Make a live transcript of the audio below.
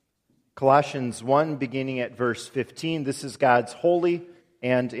Colossians 1, beginning at verse 15, this is God's holy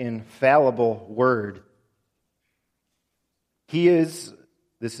and infallible word. This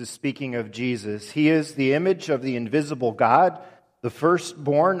is speaking of Jesus, He is the image of the invisible God, the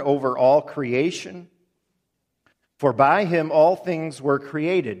firstborn over all creation. For by Him all things were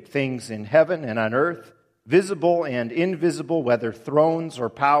created, things in heaven and on earth, visible and invisible, whether thrones or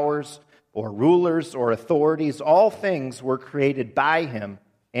powers or rulers or authorities, all things were created by Him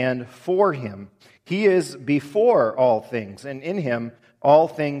and for Him. He is before all things, and in Him all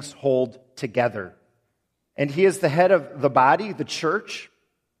things hold together. And He is the head of the body, the church.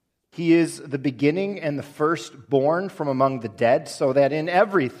 He is the beginning and the firstborn from among the dead, so that in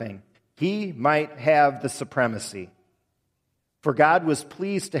everything He might have the supremacy. For God was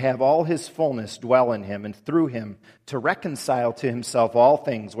pleased to have all His fullness dwell in Him, and through Him to reconcile to Himself all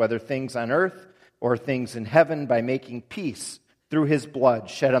things, whether things on earth or things in heaven, by making peace through His blood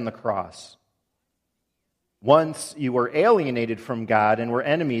shed on the cross. Once you were alienated from God and were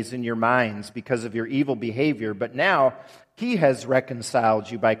enemies in your minds because of your evil behavior, but now He has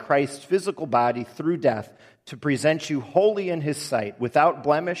reconciled you by Christ's physical body through death to present you holy in His sight, without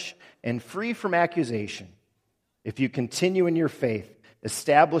blemish and free from accusation. If you continue in your faith,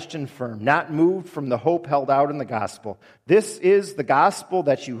 established and firm, not moved from the hope held out in the gospel. This is the gospel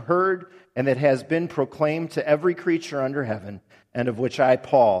that you heard and that has been proclaimed to every creature under heaven, and of which I,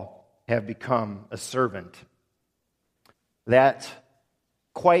 Paul, have become a servant. That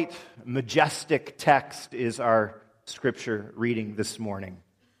quite majestic text is our scripture reading this morning.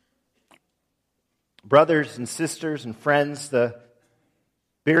 Brothers and sisters and friends, the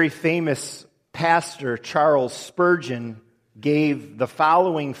very famous pastor Charles Spurgeon gave the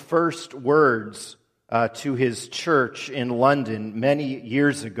following first words to his church in London many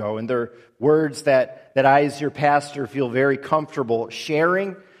years ago. And they're words that I, as your pastor, feel very comfortable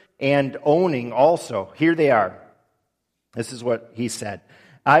sharing and owning also. Here they are. This is what he said.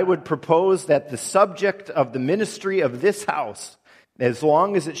 I would propose that the subject of the ministry of this house, as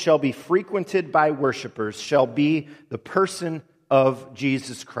long as it shall be frequented by worshipers, shall be the person of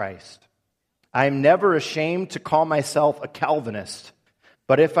Jesus Christ. I am never ashamed to call myself a Calvinist,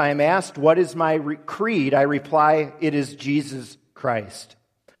 but if I am asked what is my creed, I reply, it is Jesus Christ.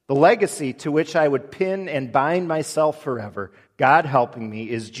 The legacy to which I would pin and bind myself forever, God helping me,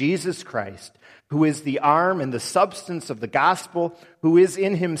 is Jesus Christ, who is the arm and the substance of the gospel, who is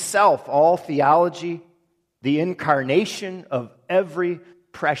in Himself all theology, the incarnation of every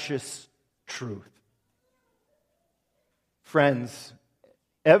precious truth. Friends,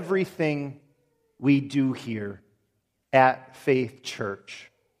 everything we do here at Faith Church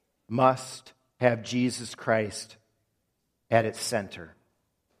must have Jesus Christ at its center.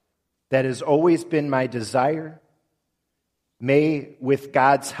 That has always been my desire. May, with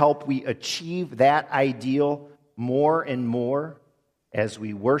God's help, we achieve that ideal more and more as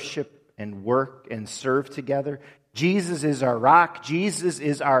we worship and work and serve together. Jesus is our rock. Jesus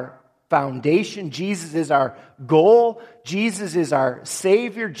is our foundation. Jesus is our goal. Jesus is our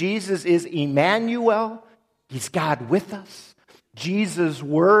Savior. Jesus is Emmanuel. He's God with us. Jesus'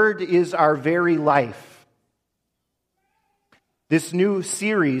 word is our very life. This new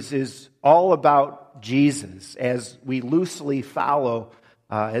series is all about Jesus as we loosely follow,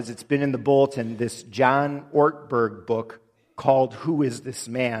 as it's been in the bulletin, this John Ortberg book called Who is This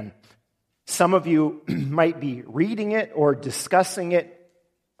Man? Some of you might be reading it or discussing it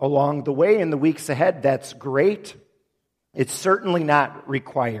along the way in the weeks ahead. That's great. It's certainly not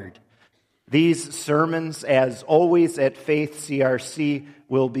required. These sermons, as always at Faith CRC,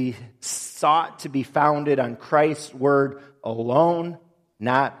 will be sought to be founded on Christ's word alone,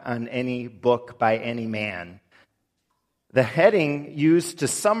 not on any book by any man. The heading used to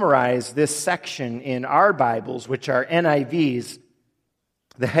summarize this section in our Bibles, which are NIVs,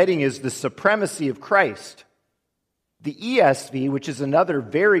 the heading is the Supremacy of Christ. The ESV, which is another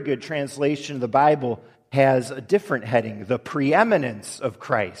very good translation of the Bible, has a different heading, the Preeminence of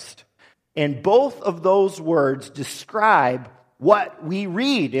Christ. And both of those words describe what we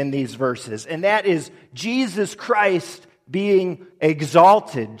read in these verses, and that is Jesus Christ being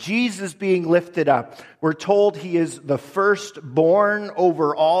exalted, Jesus being lifted up. We're told He is the firstborn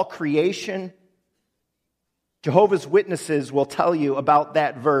over all creation. Jehovah's Witnesses will tell you about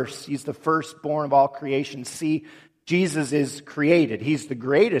that verse. He's the firstborn of all creation. See, Jesus is created. He's the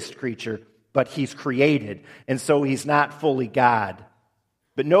greatest creature, but He's created. And so He's not fully God.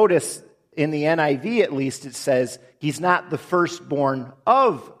 But notice, in the NIV at least, it says He's not the firstborn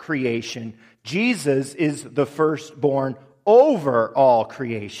of creation. Jesus is the firstborn over all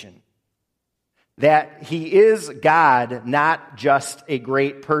creation. that he is God, not just a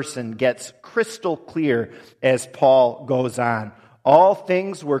great person, gets crystal clear as Paul goes on. All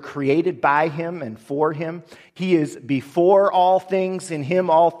things were created by him and for him. He is before all things. In him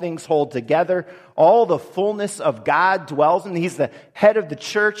all things hold together. All the fullness of God dwells in him. He's the head of the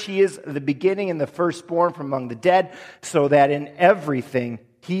church. He is the beginning and the firstborn from among the dead, so that in everything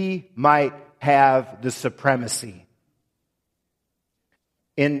he might have the supremacy.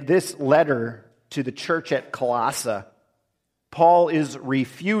 In this letter to the church at Colossae, Paul is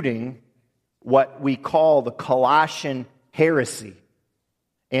refuting what we call the Colossian heresy.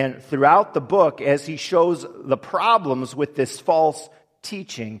 And throughout the book, as he shows the problems with this false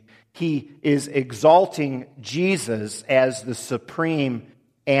teaching, he is exalting Jesus as the supreme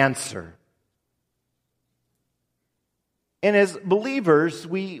answer. And as believers,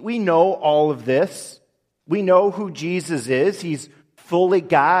 we know all of this. We know who Jesus is. He's fully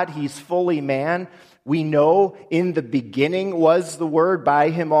God. He's fully man. We know in the beginning was the Word. By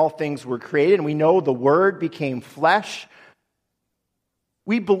him all things were created. And we know the Word became flesh.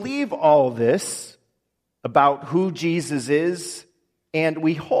 We believe all this about who Jesus is, and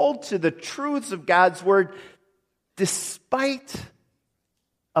we hold to the truths of God's Word despite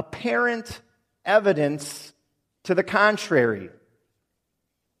apparent evidence to the contrary.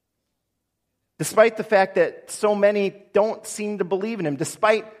 Despite the fact that so many don't seem to believe in him,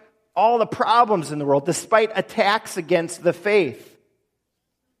 despite all the problems in the world, despite attacks against the faith.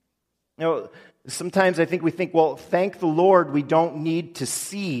 You know, sometimes I think we think, well, thank the Lord we don't need to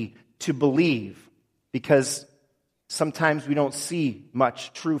see to believe, because sometimes we don't see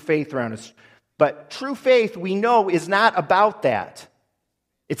much true faith around us. But true faith, we know, is not about that.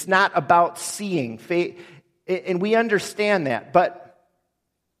 It's not about seeing faith, and we understand that. But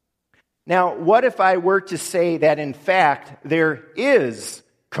now, what if I were to say that, in fact, there is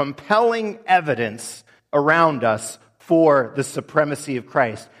compelling evidence around us for the supremacy of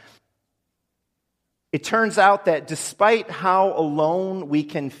Christ? It turns out that despite how alone we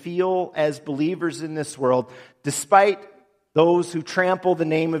can feel as believers in this world, despite those who trample the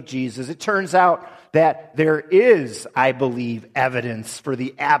name of Jesus, it turns out that there is, I believe, evidence for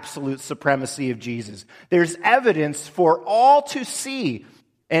the absolute supremacy of Jesus. There's evidence for all to see,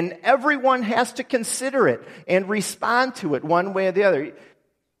 and everyone has to consider it and respond to it one way or the other.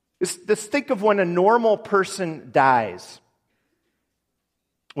 Just think of when a normal person dies.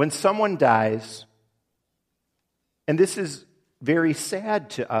 When someone dies, and this is very sad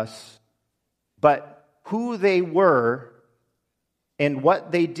to us, but who they were and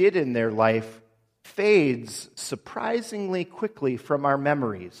what they did in their life fades surprisingly quickly from our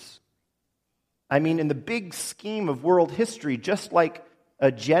memories. I mean, in the big scheme of world history, just like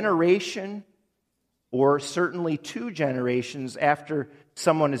a generation or certainly 2 generations after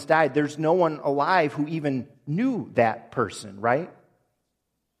someone has died, there's no one alive who even knew that person, right?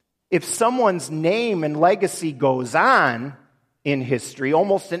 If someone's name and legacy goes on in history,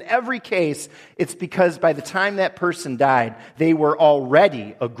 almost in every case, it's because by the time that person died, they were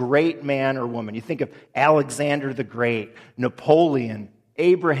already a great man or woman. You think of Alexander the Great, Napoleon,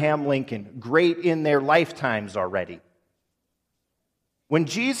 Abraham Lincoln, great in their lifetimes already. When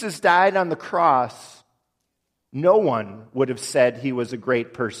Jesus died on the cross, no one would have said he was a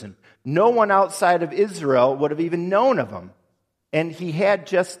great person. No one outside of Israel would have even known of him. And he had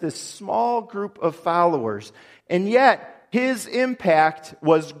just this small group of followers. And yet, his impact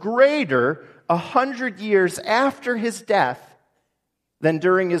was greater 100 years after his death than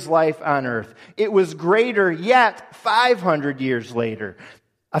during his life on earth. It was greater yet 500 years later.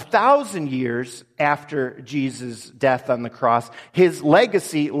 1,000 years after Jesus' death on the cross, his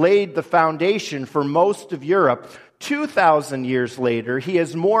legacy laid the foundation for most of Europe. 2,000 years later, he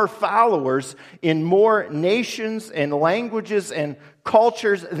has more followers in more nations and languages and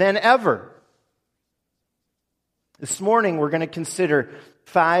cultures than ever. This morning, we're going to consider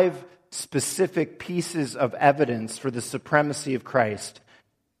 5 specific pieces of evidence for the supremacy of Christ.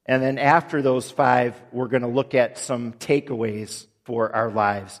 And then after those 5, we're going to look at some takeaways for our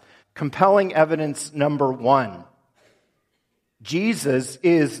lives. Compelling evidence number 1. Jesus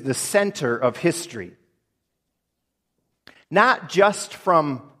is the center of history. Not just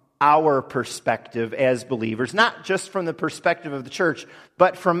from our perspective as believers, not just from the perspective of the church,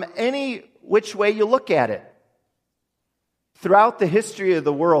 but from any which way you look at it. Throughout the history of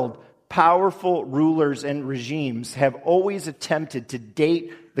the world, powerful rulers and regimes have always attempted to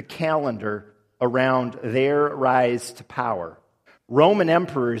date the calendar around their rise to power. Roman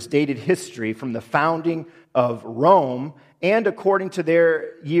emperors dated history from the founding of Rome and according to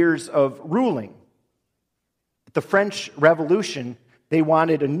their years of ruling. The French Revolution They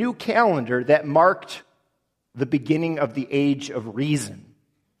wanted a new calendar that marked the beginning of the age of reason.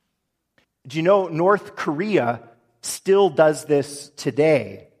 Do you know North Korea still does this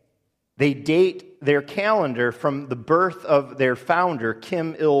today? They date their calendar from the birth of their founder,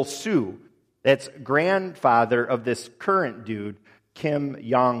 Kim Il-sung. That's grandfather of this current dude, Kim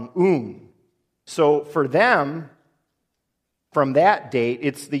Jong-un. So for them, from that date,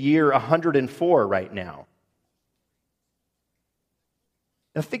 it's the year 104 right now.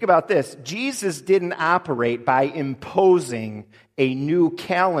 Now think about this. Jesus didn't operate by imposing a new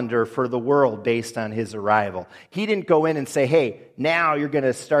calendar for the world based on his arrival. He didn't go in and say, hey, now you're going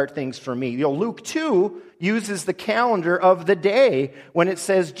to start things for me. Luke 2 uses the calendar of the day when it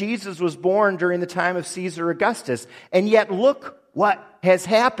says Jesus was born during the time of Caesar Augustus. And yet look what has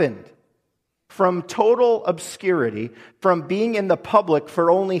happened. From total obscurity, from being in the public for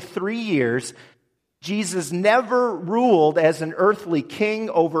only 3 years, Jesus never ruled as an earthly king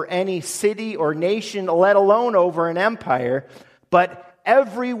over any city or nation, let alone over an empire, but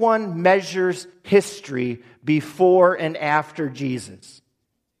everyone measures history before and after Jesus.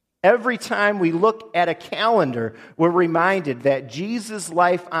 Every time we look at a calendar, we're reminded that Jesus'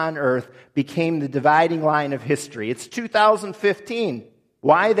 life on earth became the dividing line of history. It's 2015.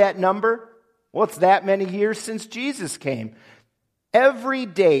 Why that number? Well, it's that many years since Jesus came. Every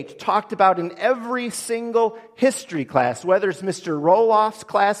date talked about in every single history class, whether it's Mr. Roloff's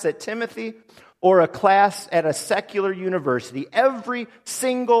class at Timothy or a class at a secular university, every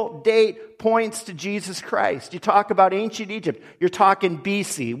single date points to Jesus Christ. You talk about ancient Egypt, you're talking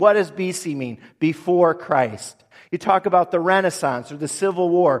BC. What does BC mean? Before Christ. You talk about the Renaissance or the Civil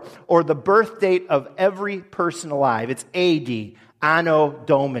War or the birth date of every person alive. It's AD, Anno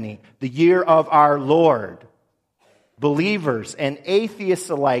Domini, the year of our Lord. Believers and atheists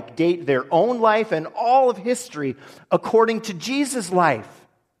alike date their own life and all of history according to Jesus' life.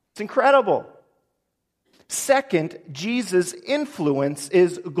 It's incredible. Second, Jesus' influence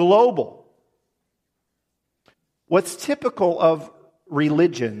is global. What's typical of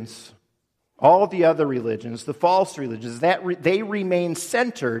religions, all the other religions, the false religions, that they remain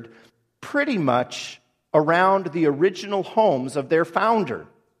centered pretty much around the original homes of their founder.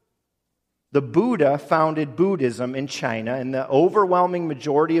 The Buddha founded Buddhism in China, and the overwhelming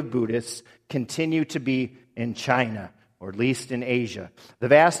majority of Buddhists continue to be in China, or at least in Asia. The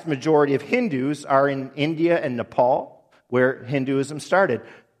vast majority of Hindus are in India and Nepal, where Hinduism started.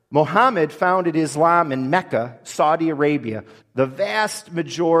 Muhammad founded Islam in Mecca, Saudi Arabia. The vast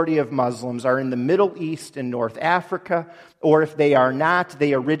majority of Muslims are in the Middle East and North Africa, or if they are not,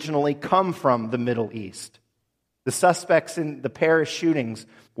 they originally come from the Middle East. The suspects in the Paris shootings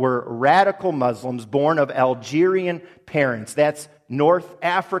were radical Muslims born of Algerian parents. That's North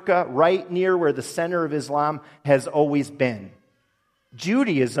Africa, right near where the center of Islam has always been.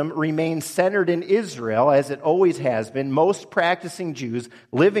 Judaism remains centered in Israel, as it always has been. Most practicing Jews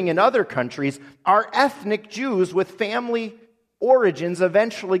living in other countries are ethnic Jews with family origins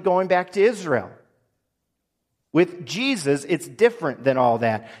eventually going back to Israel. With Jesus, it's different than all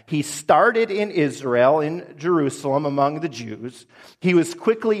that. He started in Israel, in Jerusalem, among the Jews. He was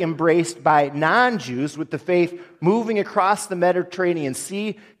quickly embraced by non-Jews, with the faith moving across the Mediterranean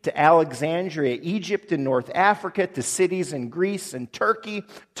Sea to Alexandria, Egypt, and North Africa, to cities in Greece and Turkey,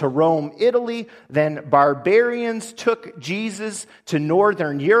 to Rome, Italy. Then barbarians took Jesus to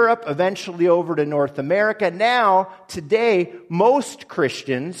northern Europe, eventually over to North America. Now, today, most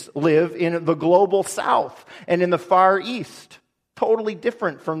Christians live in the global south and in the Far East. Totally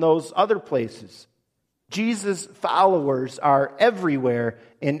different from those other places. Jesus' followers are everywhere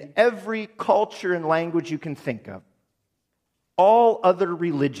in every culture and language you can think of. All other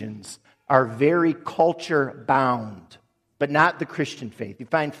religions are very culture-bound, but not the Christian faith. You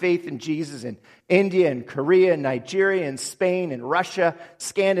find faith in Jesus in India and Korea and Nigeria and Spain and Russia,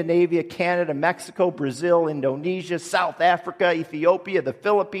 Scandinavia, Canada, Mexico, Brazil, Indonesia, South Africa, Ethiopia, the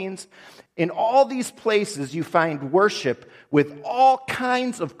Philippines. In all these places, you find worship with all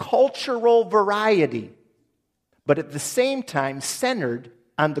kinds of cultural variety, but at the same time centered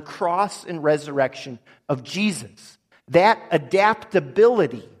on the cross and resurrection of Jesus. That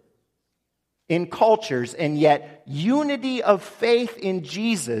adaptability in cultures and yet unity of faith in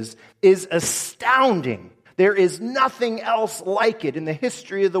Jesus is astounding. There is nothing else like it in the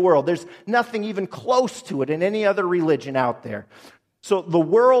history of the world. There's nothing even close to it in any other religion out there. So the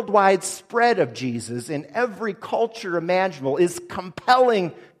worldwide spread of Jesus in every culture imaginable is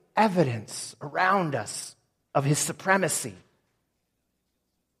compelling evidence around us of his supremacy.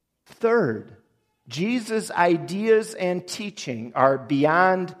 Third, Jesus' ideas and teaching are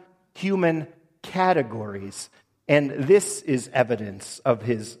beyond human categories, And this is evidence of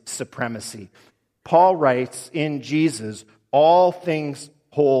his supremacy. Paul writes, in Jesus, all things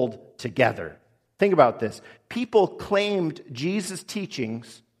hold together. Think about this. People claimed Jesus'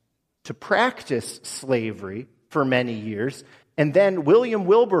 teachings to practice slavery for many years, and then William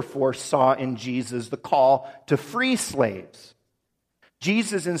Wilberforce saw in Jesus the call to free slaves.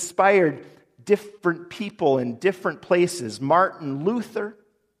 Jesus inspired different people in different places. Martin Luther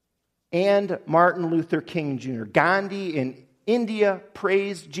and Martin Luther King Jr. Gandhi in India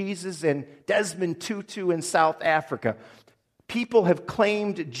praised Jesus, and Desmond Tutu in South Africa. People have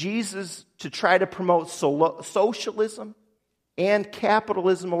claimed Jesus to try to promote socialism and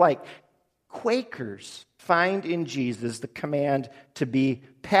capitalism alike. Quakers find in Jesus the command to be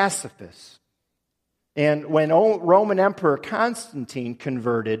pacifists. And when Roman Emperor Constantine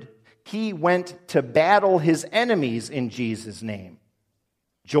converted, he went to battle his enemies in Jesus' name.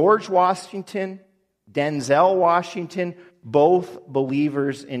 George Washington, Denzel Washington, both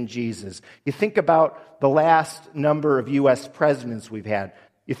believers in Jesus. You think about the last number of U.S. presidents we've had.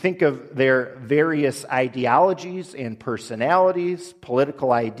 You think of their various ideologies and personalities,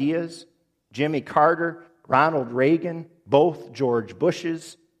 political ideas. Jimmy Carter, Ronald Reagan, both George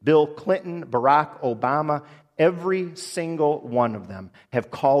Bushes, Bill Clinton, Barack Obama, every single one of them have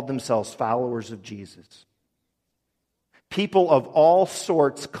called themselves followers of Jesus. People of all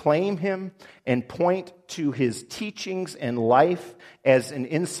sorts claim him and point to his teachings and life as an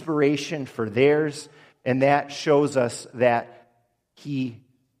inspiration for theirs, and that shows us that he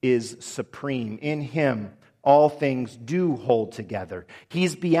is supreme. In him, all things do hold together.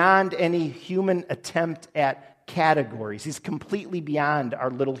 He's beyond any human attempt at categories. He's completely beyond our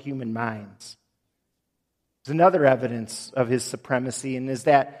little human minds. There's another evidence of his supremacy, and is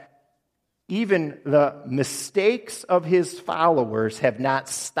that even the mistakes of his followers have not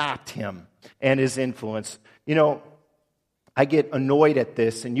stopped him and his influence. You know, I get annoyed at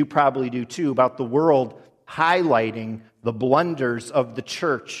this, and you probably do too, about the world highlighting the blunders of the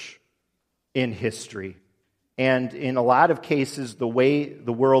church in history. And in a lot of cases, the way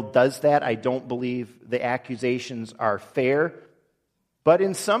the world does that, I don't believe the accusations are fair. But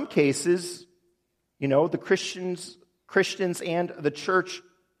in some cases, you know, the Christians and the church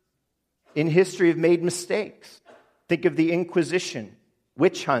in history have made mistakes. Think of the Inquisition,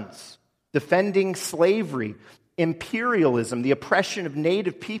 witch hunts, defending slavery, imperialism, the oppression of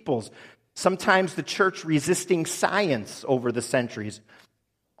native peoples, sometimes the church resisting science over the centuries.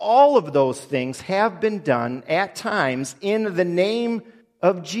 All of those things have been done at times in the name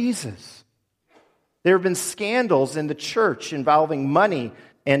of Jesus. There have been scandals in the church involving money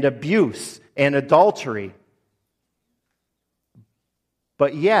and abuse and adultery.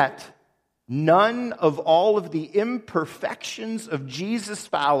 But yet, none of all of the imperfections of Jesus'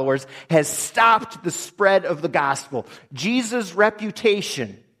 followers has stopped the spread of the gospel. Jesus'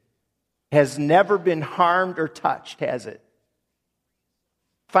 reputation has never been harmed or touched, has it?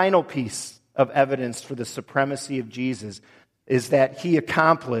 Final piece of evidence for the supremacy of Jesus is that he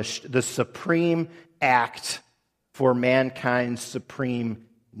accomplished the supreme act for mankind's supreme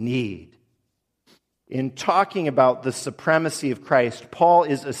need. In talking about the supremacy of Christ, Paul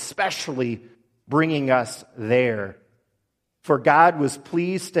is especially bringing us there. For God was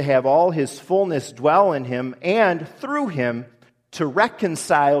pleased to have all his fullness dwell in him, and through him to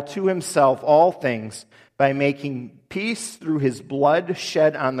reconcile to himself all things by making peace through his blood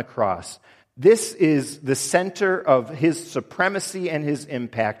shed on the cross. This is the center of his supremacy and his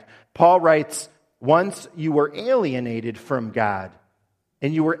impact. Paul writes, once you were alienated from God,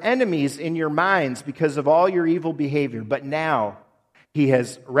 and you were enemies in your minds because of all your evil behavior. But now he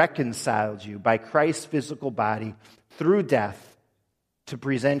has reconciled you by Christ's physical body through death to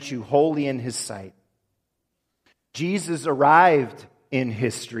present you holy in his sight. Jesus arrived in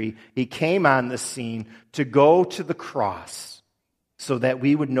history. He came on the scene to go to the cross so that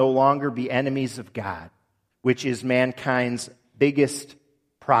we would no longer be enemies of God, which is mankind's biggest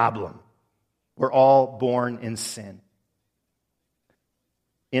problem. We're all born in sin.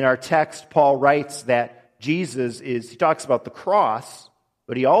 In our text, Paul writes that he talks about the cross,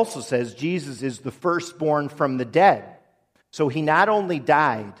 but he also says Jesus is the firstborn from the dead. So he not only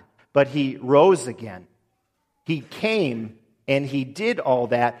died, but he rose again. He came and he did all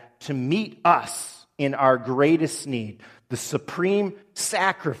that to meet us in our greatest need, the supreme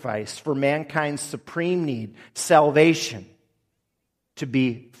sacrifice for mankind's supreme need, salvation, to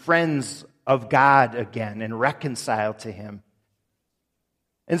be friends of God again and reconciled to him.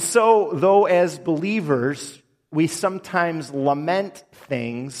 And so, though as believers, we sometimes lament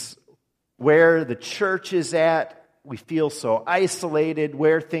things where the church is at, we feel so isolated,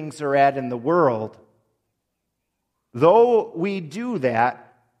 where things are at in the world, Though we do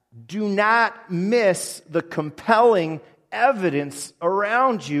that, do not miss the compelling evidence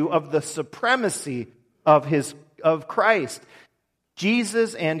around you of the supremacy of Christ.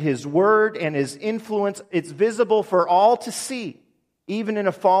 Jesus and his word and his influence, it's visible for all to see, even in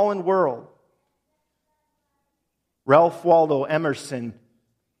a fallen world. Ralph Waldo Emerson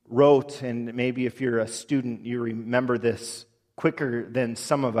wrote, and maybe if you're a student, you remember this quicker than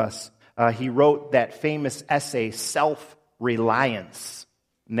some of us. He wrote that famous essay, Self-Reliance.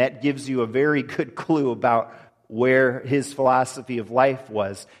 And that gives you a very good clue about where his philosophy of life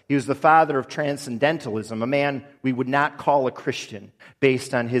was. He was the father of transcendentalism, a man we would not call a Christian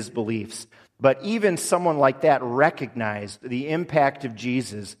based on his beliefs. But even someone like that recognized the impact of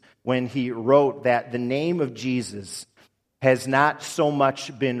Jesus when he wrote that the name of Jesus has not so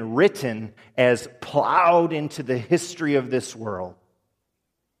much been written as plowed into the history of this world.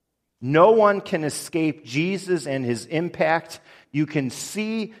 No one can escape Jesus and his impact. You can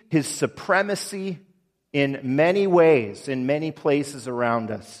see his supremacy in many ways, in many places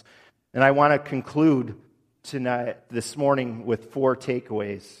around us. And I want to conclude this morning with 4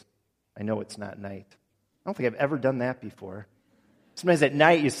 takeaways. I know it's not night. I don't think I've ever done that before. Sometimes at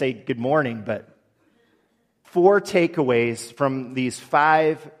night you say good morning, but 4 takeaways from these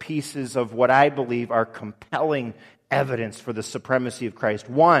 5 pieces of what I believe are compelling evidence for the supremacy of Christ.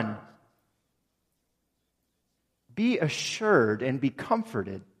 1, be assured and be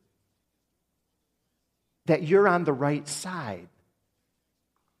comforted that you're on the right side,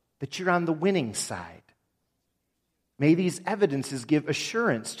 that you're on the winning side. May these evidences give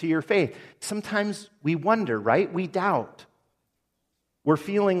assurance to your faith. Sometimes we wonder, right? We doubt. We're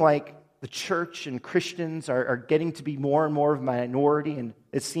feeling like the church and Christians are getting to be more and more of a minority, and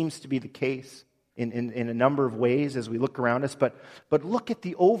it seems to be the case in a number of ways as we look around us. But look at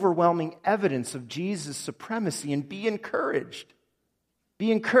the overwhelming evidence of Jesus' supremacy and be encouraged.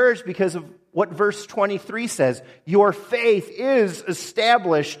 Be encouraged because of what verse 23 says. Your faith is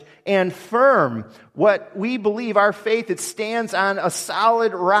established and firm. What we believe, our faith, it stands on a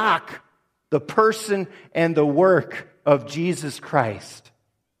solid rock, the person and the work of Jesus Christ.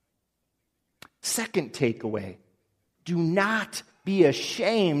 Second takeaway, do not be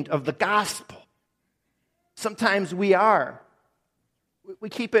ashamed of the gospel. Sometimes we are. We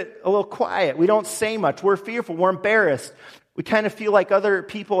keep it a little quiet. We don't say much. We're fearful. We're embarrassed. We kind of feel like other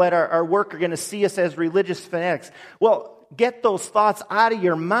people at our work are going to see us as religious fanatics. Well, get those thoughts out of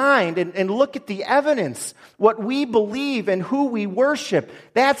your mind and look at the evidence. What we believe and who we worship.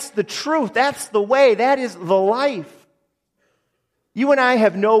 That's the truth. That's the way. That is the life. You and I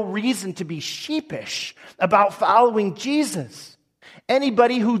have no reason to be sheepish about following Jesus.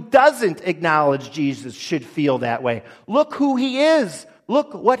 Anybody who doesn't acknowledge Jesus should feel that way. Look who he is.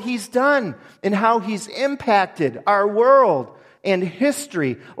 Look what he's done and how he's impacted our world and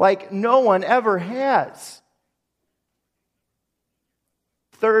history like no one ever has.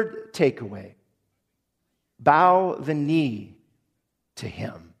 Third takeaway, bow the knee to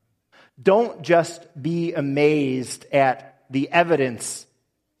him. Don't just be amazed at the evidence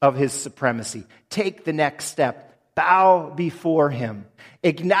of his supremacy. Take the next step. Bow before him.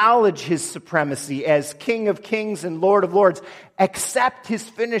 Acknowledge his supremacy as King of Kings and Lord of Lords. Accept his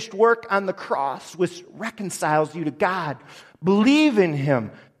finished work on the cross, which reconciles you to God. Believe in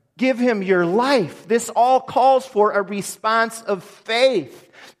him. Give him your life. This all calls for a response of faith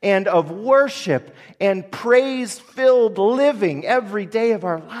and of worship and praise-filled living every day of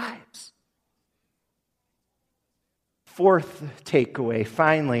our lives. Fourth takeaway,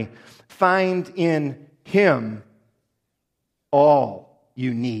 finally, find in him all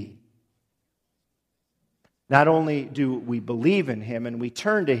you need. Not only do we believe in him and we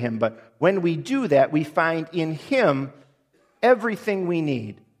turn to him, but when we do that, we find in him everything we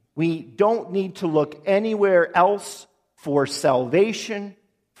need. We don't need to look anywhere else for salvation,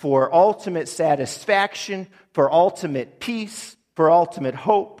 for ultimate satisfaction, for ultimate peace, for ultimate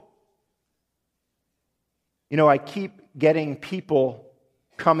hope. You know, I keep getting people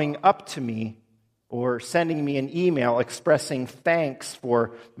coming up to me or sending me an email expressing thanks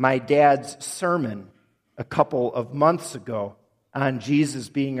for my dad's sermon a couple of months ago on Jesus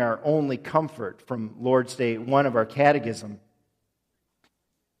being our only comfort from Lord's Day 1 of our catechism.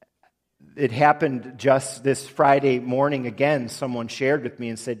 It happened just this Friday morning again. Someone shared with me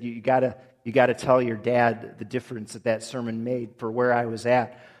and said, you got to tell your dad the difference that sermon made for where I was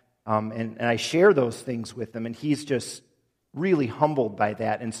at. And I share those things with him, and he's just really humbled by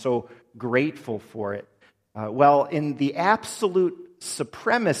that and so grateful for it. Well, in the absolute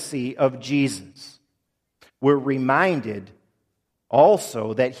supremacy of Jesus, we're reminded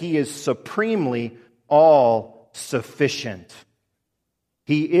also that he is supremely all sufficient.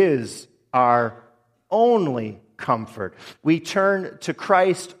 He is our only comfort. We turn to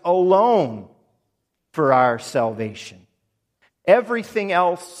Christ alone for our salvation. Everything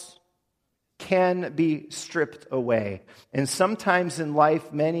else can be stripped away. And sometimes in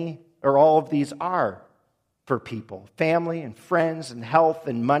life, many or all of these are for people. Family and friends and health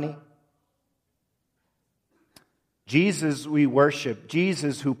and money. Jesus we worship.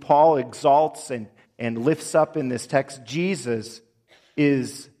 Jesus who Paul exalts and lifts up in this text. Jesus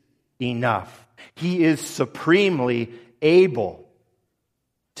is enough. He is supremely able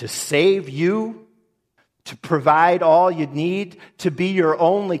to save you, to provide all you need, to be your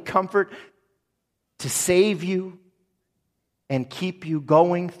only comfort, to save you and keep you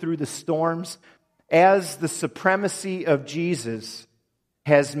going through the storms. As the supremacy of Jesus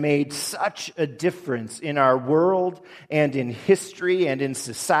has made such a difference in our world and in history and in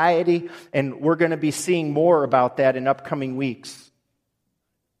society, and we're going to be seeing more about that in upcoming weeks.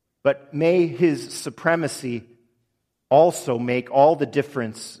 But may his supremacy also make all the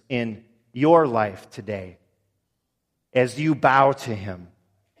difference in your life today as you bow to him,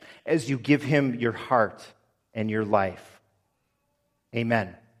 as you give him your heart and your life.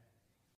 Amen.